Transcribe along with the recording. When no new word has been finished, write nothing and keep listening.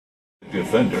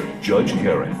Defender Judge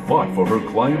Karen fought for her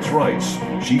client's rights.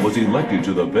 She was elected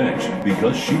to the bench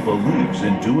because she believes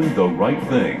in doing the right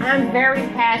thing. I'm very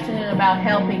passionate about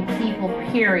helping people,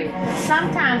 period.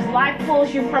 Sometimes life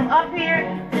pulls you from up here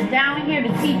to down here to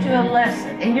teach you a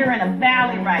lesson. And you're in a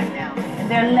valley right now.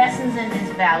 And there are lessons in this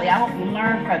valley. I hope you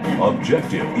learn from them.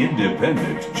 Objective,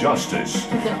 independent justice.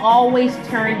 You can always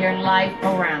turn your life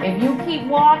around. If you keep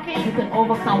walking, you can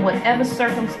overcome whatever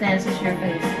circumstances you're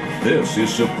facing. This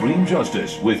is Supreme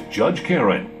Justice with Judge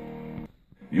Karen.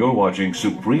 You're watching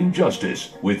Supreme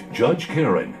Justice with Judge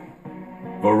Karen.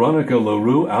 Veronica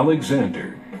LaRue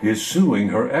Alexander is suing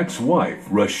her ex-wife,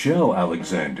 Rochelle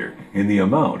Alexander, in the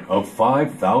amount of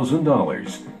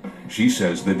 $5,000. She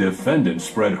says the defendant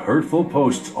spread hurtful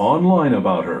posts online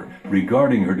about her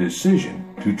regarding her decision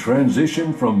to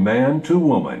transition from man to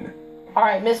woman. All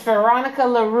right, Miss Veronica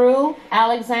LaRue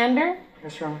Alexander?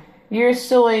 Yes, Your Honor. You're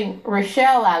suing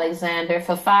Rochelle Alexander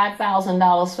for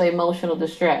 $5,000 for emotional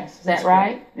distress. Is that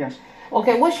right? Yes.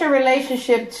 Okay, what's your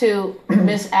relationship to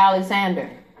Miss Alexander?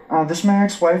 This is my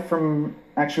ex-wife from,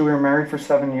 actually we were married for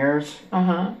 7 years.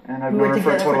 Uh-huh. And I've We known were her for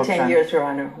a together total for of 10 years, Your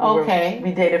Honor. Okay.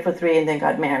 We dated for 3 and then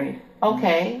got married.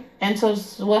 Okay. And so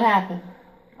what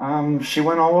happened? She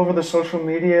went all over the social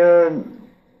media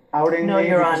outing No, me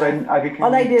Your because Honor. I became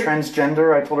All I did-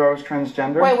 transgender. I told her I was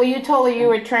transgender. Wait, well, you told her you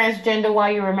were transgender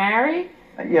while you were married?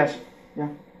 Yes. Yeah.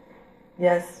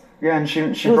 Yes. Yeah, and she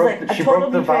was broke like a she total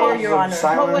broke the betrayal, vows Your of Honor.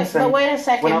 silence But wait a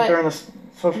second, went out but- there on the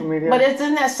social media. But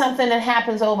isn't that something that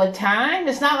happens over time?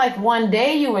 It's not like one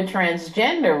day you were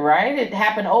transgender, right? It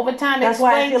happened over time. That's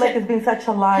why I Explain feel to- like it's been such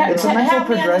a lie. It's a mental help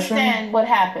me progression. understand what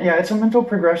happened. Yeah, it's a mental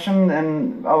progression,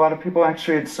 and a lot of people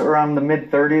actually, it's around the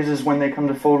mid-30s is when they come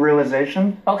to full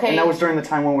realization. Okay. And that was during the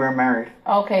time when we were married.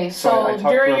 Okay, So I so talked to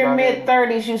during her your about it.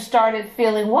 mid-30s, you started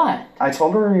feeling what? I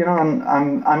told her, you know,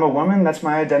 I'm a woman. That's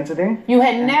my identity. You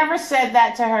had never said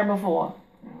that to her before.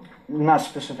 Not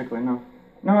specifically, no.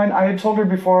 No, I had told her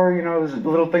before, you know, there's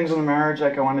little things in the marriage,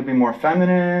 like I want to be more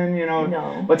feminine, you know.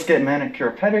 No. Let's get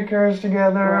manicure pedicures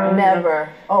together. you know. Never.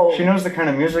 Oh, She knows the kind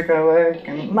of music I like.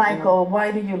 And, Michael, why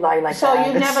do you lie like So that?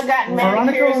 you never got Veronica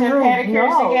manicures and LaRue. pedicures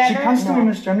No. together? She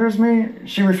constantly misgenders me.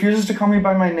 She refuses to call me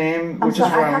by my name, I'm which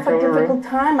sorry, is I have Veronica a LaRue. difficult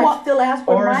time. Well, I still ask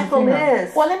what or as a Michael female.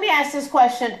 is. Well, let me ask this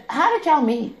question. How did y'all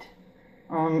meet?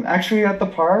 Actually, at the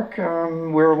park, we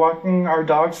were walking our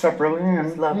dogs separately,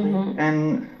 It's and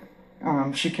lovely.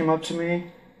 she came up to me,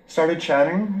 started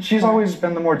chatting. She's always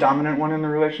been the more dominant one in the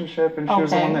relationship, and she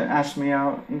was the Okay. one that asked me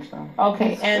out and stuff.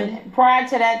 Okay, and prior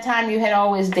to that time, you had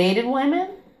always dated women?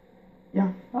 Yeah,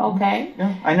 Okay.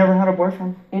 yeah. I never had a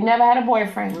boyfriend. You never had a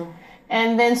boyfriend.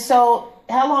 And then, so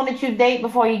how long did you date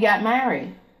before you got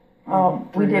married? We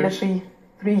 3 dated years.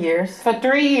 3 years. For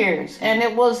 3 years. And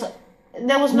there was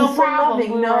no We were problem.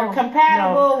 loving, We no, were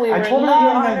compatible. We were I in told her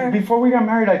love. that before we got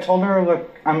married. I told her, look,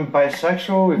 I'm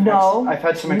bisexual. I've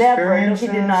had some never. experiences.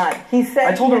 No, he did not. He said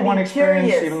I told her he'd one be experience,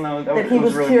 curious, even though that it he was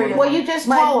was really curious. more Well, you just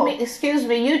Michael. told me, excuse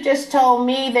me, you just told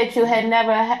me that you had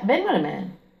never been with a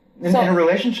man. in a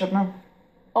relationship. No.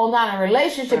 Oh, not a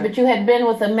relationship, but you had been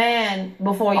with a man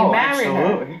before you married her.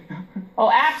 absolutely.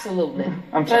 Oh, absolutely.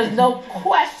 I'm sorry. There's no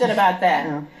question about that.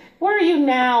 Yeah. Where are you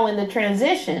now in the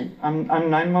transition? I'm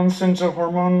 9 months into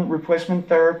hormone replacement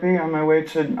therapy on my way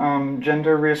to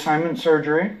gender reassignment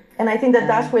surgery. And I think that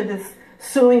that's where this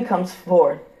suing comes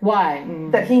forth. Why?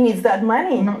 That he needs that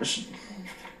money. No,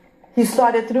 He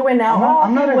started through and now,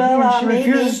 I'm not okay, a well, he. She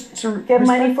maybe refuses to get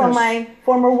money respect from this. my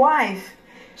former wife.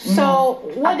 So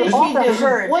what did All she the do?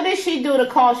 hurt. What did she do to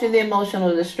cause you the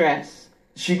emotional distress?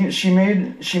 She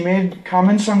made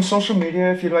comments on social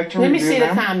media. If you'd like to Let me review see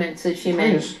them. the comments that she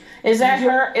made. Please. Is that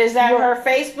her? Is that her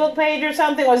Facebook page or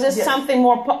something, or is this something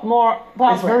more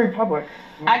public? It's very public.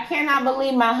 I cannot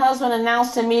believe my husband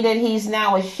announced to me that he's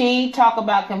now a she. Talk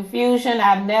about confusion.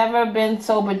 I've never been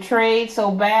so betrayed so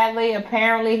badly.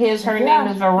 Apparently her name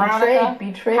is Veronica.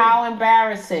 Betrayed. How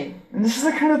embarrassing. And this is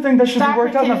the kind of thing that should Stop be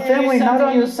worked out in the pretending family, you're not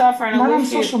something on, you suffer and I not on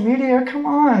wish you- social media. Come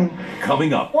on.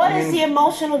 Coming up. What is the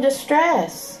emotional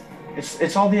distress?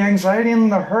 It's all the anxiety and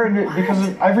the hurt because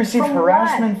I've received From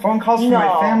harassment, what? phone calls from my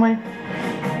No. family.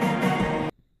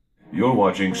 You're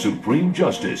watching Supreme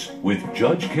Justice with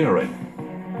Judge Karen.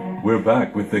 We're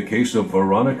back with the case of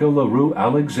Veronica LaRue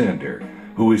Alexander,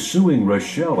 who is suing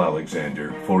Rochelle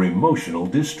Alexander for emotional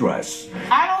distress.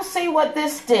 I don't see what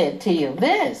this did to you.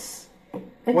 This.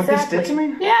 What this did to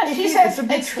me? Yeah, she It's says, a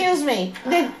big excuse me.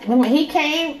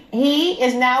 He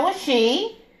is now a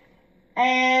she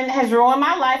and has ruined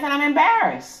my life and I'm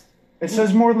embarrassed. It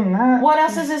says more than that. What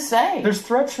else does it say? There's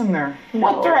threats in there.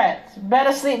 What threats?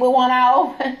 Better sleep with one eye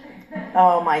open?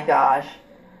 Oh my gosh.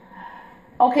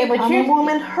 Okay, but I'm a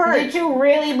woman hurt. Did you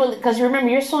really believe? Because remember,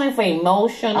 you're suing for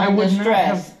emotional I would not distress.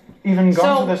 have even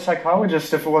gone So- to the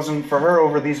psychologist if it wasn't for her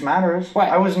over these matters.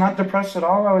 Right. I was not depressed at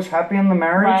all. I was happy in the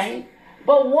marriage. Right.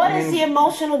 But what I is mean- the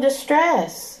emotional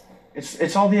distress?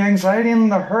 It's all the anxiety and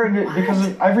the hurt because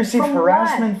I've received From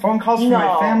harassment, what? phone calls from my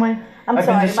No. family. I'm I've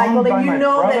sorry, been disowned Michael, by and you my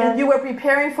know brother. that you were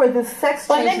preparing for this sex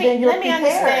But change, let then me you're let me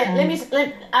prepared.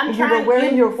 understand. I'm You trying. were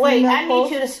wearing your Wait, female I need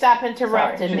clothes? you to stop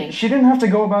interrupting me. She didn't have to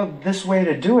go about this way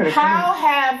to do it. It How couldn't-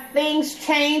 have things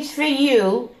changed for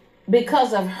you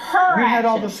because of her We had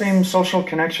all the actions? same social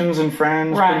connections and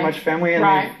friends, Right. pretty much family, and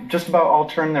Right. they just about all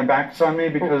turned their backs on me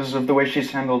because of the way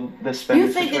she's handled this family You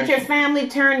think that situation. your family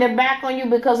turned their back on you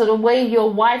because of the way your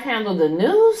wife handled the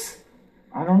news?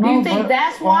 I don't know. Do you think but-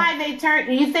 that's well, why they turned?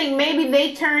 You think maybe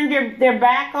they turned their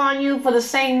back on you for the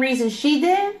same reason she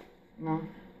did? No.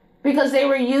 Because they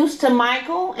were used to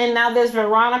Michael, and now there's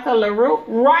Veronica LaRue,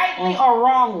 rightly or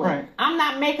wrongly. Right. I'm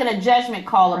not making a judgment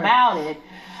call Right. about it.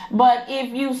 But if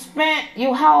you spent,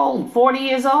 how old? 40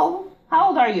 years old? How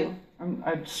old are you?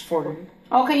 I'm 40.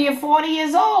 Okay, you're 40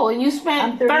 years old, and you I'm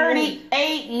spent 38.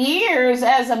 38 years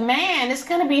as a man. It's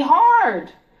going to be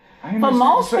hard. I understand.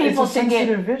 most So people it's a to get-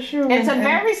 sensitive issue. It's a and-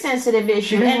 very sensitive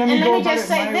issue. didn't And, let me and let go me about just it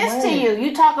say my this to way. you.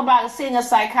 You talk about seeing a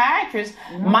psychiatrist.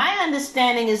 My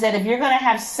understanding is that if you're going to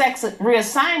have sex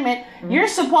reassignment, you're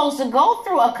supposed to go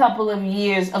through a couple of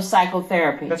years of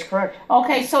psychotherapy. That's correct.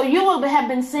 Okay, so you would have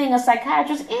been seeing a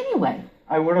psychiatrist anyway.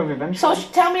 I would have So eventually.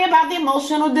 tell me about the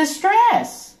emotional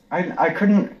distress. I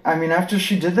couldn't. I mean, after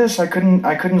she did this, I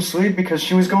couldn't sleep because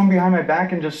she was going behind my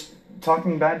back and just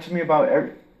talking bad to me about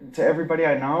to everybody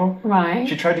I know. Right.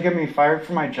 She tried to get me fired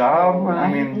from my job. Right. I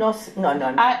mean, No.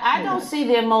 I don't see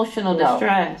the emotional No.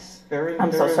 distress.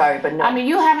 I'm so sorry, but no. I mean,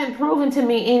 you haven't proven to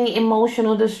me any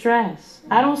emotional distress.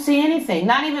 I don't see anything.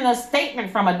 Not even a statement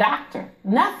from a doctor.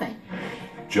 Nothing.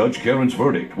 Judge Karen's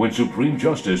verdict when Supreme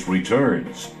Justice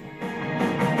returns.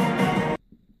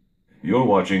 You're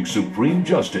watching Supreme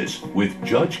Justice with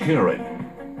Judge Karen.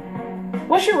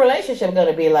 What's your relationship going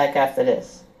to be like after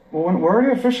this? well, when we're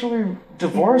already officially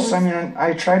divorced, I mean,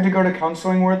 I tried to go to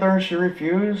counseling with her. She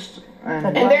refused. And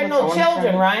And there are I no wanna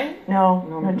children, try- right? no,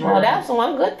 No, no no. Well, child. that's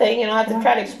one good thing. You don't have to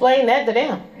try to explain that to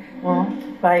them. Well,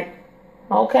 Right.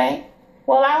 Okay?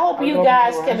 Well, I hope I'll you go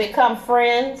guys for can it. become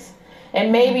friends.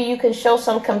 And maybe you can show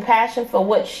some compassion for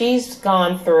what she's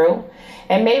gone through.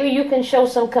 And maybe you can show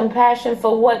some compassion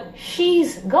for what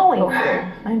she's going through.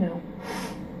 I know.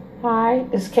 All right?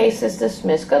 This case is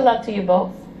dismissed. Good luck to you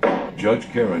both.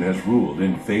 Judge Karen has ruled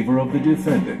in favor of the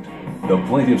defendant. The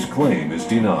plaintiff's claim is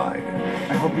denied.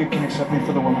 I hope you can accept me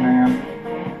for the woman I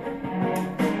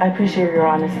am. I appreciate your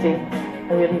honesty.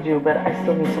 I really do, but I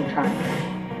still need some time.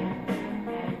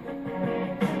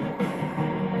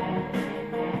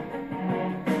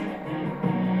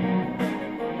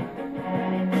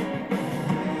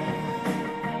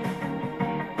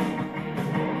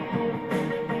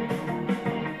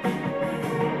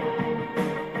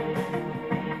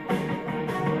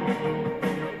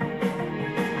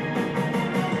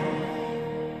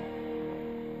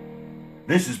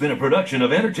 This has been a production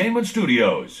of Entertainment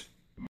Studios.